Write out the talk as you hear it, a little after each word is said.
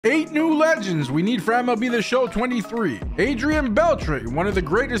8 new legends we need for MLB The Show 23. Adrian Beltre, one of the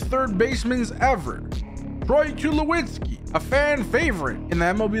greatest third basemen ever. Tulowitzki, a fan favorite in the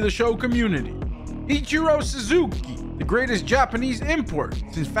MLB The Show community. Ichiro Suzuki, the greatest Japanese import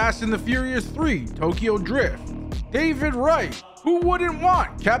since Fast and the Furious 3 Tokyo Drift. David Wright, who wouldn't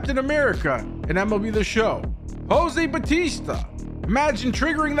want Captain America in MLB The Show? Jose Bautista, imagine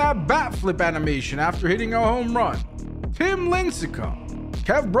triggering that bat flip animation after hitting a home run. Tim Lincecum,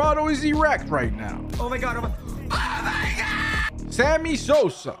 Kev Brado is erect right now. Oh my god, oh my god! Sammy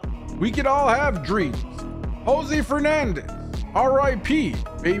Sosa, we could all have dreams. Jose Fernandez, R.I.P.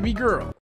 baby girl.